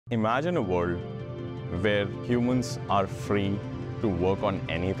Imagine a world where humans are free to work on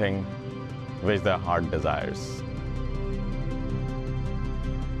anything which their heart desires.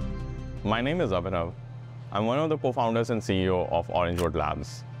 My name is Abhinav. I'm one of the co-founders and CEO of Orangewood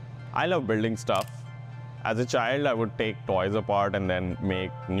Labs. I love building stuff. As a child, I would take toys apart and then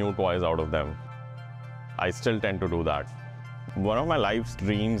make new toys out of them. I still tend to do that. One of my life's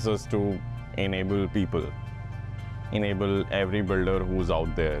dreams is to enable people, enable every builder who's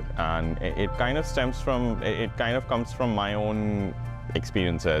out there. And it kind of comes from my own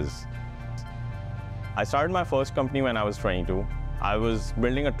experiences. I started my first company when I was 22. I was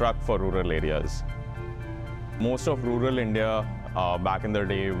building a truck for rural areas. Most of rural India back in the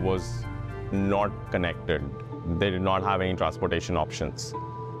day was not connected. They did not have any transportation options.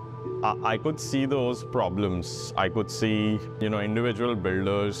 I could see those problems. I could see, individual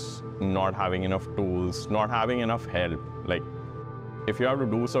builders not having enough tools, not having enough help. Like, if you have to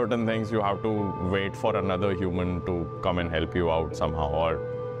do certain things, you have to wait for another human to come and help you out somehow, or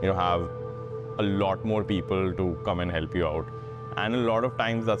have a lot more people to come and help you out. And a lot of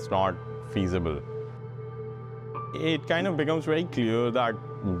times that's not feasible. It kind of becomes very clear that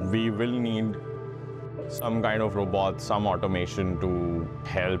we will need some kind of robot, some automation to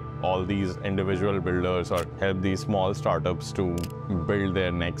help all these individual builders or help these small startups to build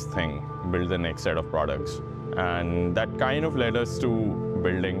their next thing, build the next set of products. And that kind of led us to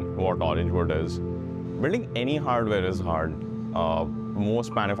building what Orangewood is. Building any hardware is hard.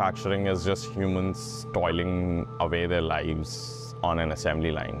 Most manufacturing is just humans toiling away their lives on an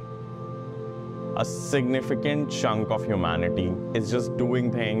assembly line. A significant chunk of humanity is just doing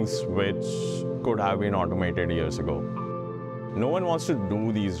things which could have been automated years ago. No one wants to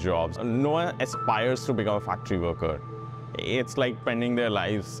do these jobs. No one aspires to become a factory worker. It's like spending their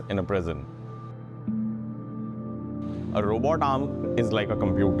lives in a prison. A robot arm is like a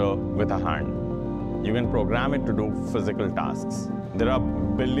computer with a hand. You can program it to do physical tasks. There are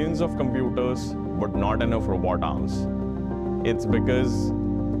billions of computers, but not enough robot arms. It's because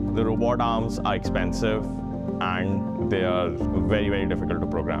the robot arms are expensive and they are very, very difficult to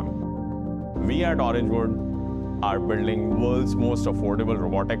program. We at Orangewood are building world's most affordable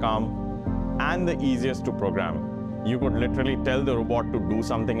robotic arm and the easiest to program. You could literally tell the robot to do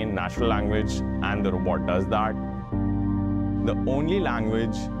something in natural language and the robot does that. The only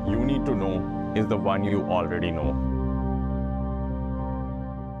language you need to know is the one you already know.